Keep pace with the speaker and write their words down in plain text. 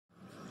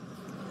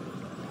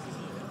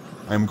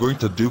I'm going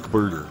to Duke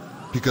Burger,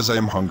 because I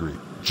am hungry,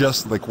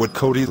 just like what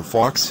Cody the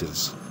Fox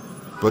is.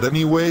 But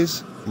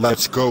anyways,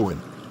 let's go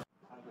in.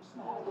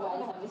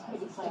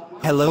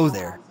 Hello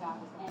there,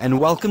 and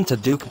welcome to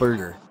Duke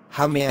Burger.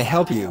 How may I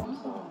help you?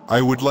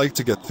 I would like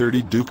to get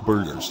 30 Duke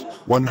Burgers,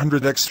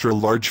 100 extra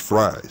large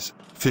fries,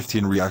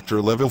 15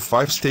 reactor level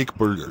 5 steak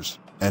burgers,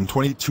 and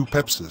 22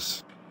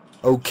 Pepsis.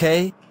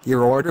 Okay,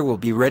 your order will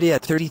be ready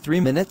at 33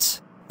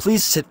 minutes.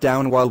 Please sit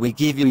down while we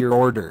give you your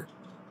order.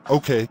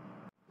 Okay.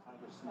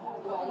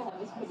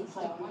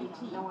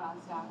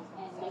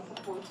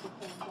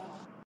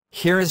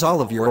 Here is all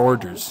of your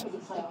orders.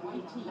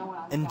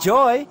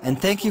 Enjoy,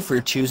 and thank you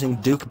for choosing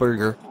Duke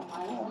Burger.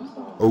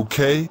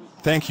 Okay,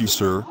 thank you,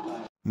 sir.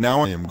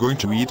 Now I am going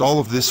to eat all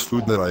of this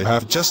food that I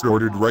have just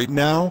ordered right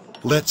now.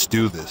 Let's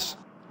do this.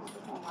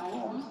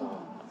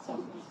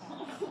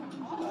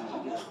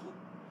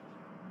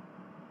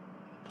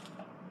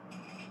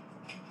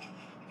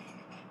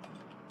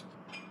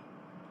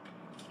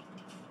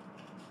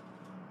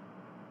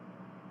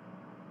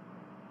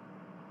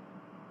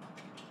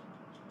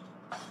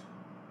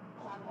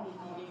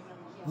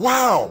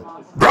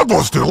 Wow! That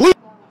was delicious!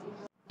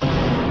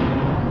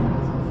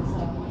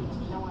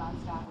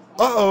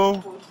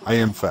 Uh-oh! I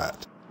am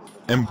fat.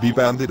 MB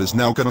Bandit is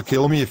now gonna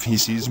kill me if he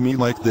sees me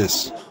like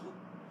this.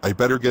 I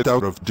better get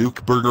out of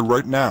Duke Burger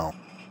right now.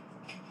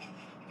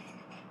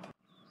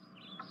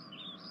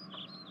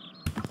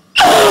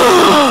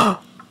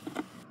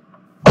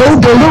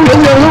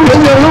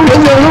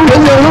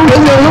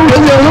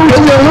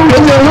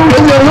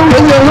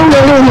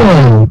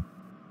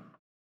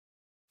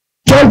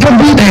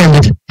 MB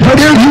Bandit, how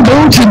dare you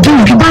go to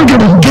Duke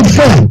Burger and get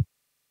fat?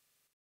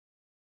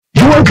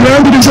 You are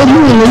grounded until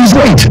you lose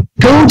weight.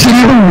 Go to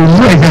your room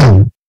right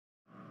now.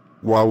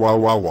 Wah wah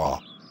wah wah.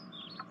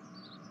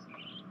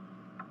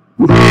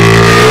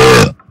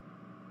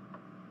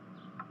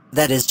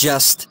 That is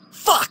just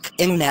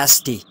fucking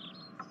nasty.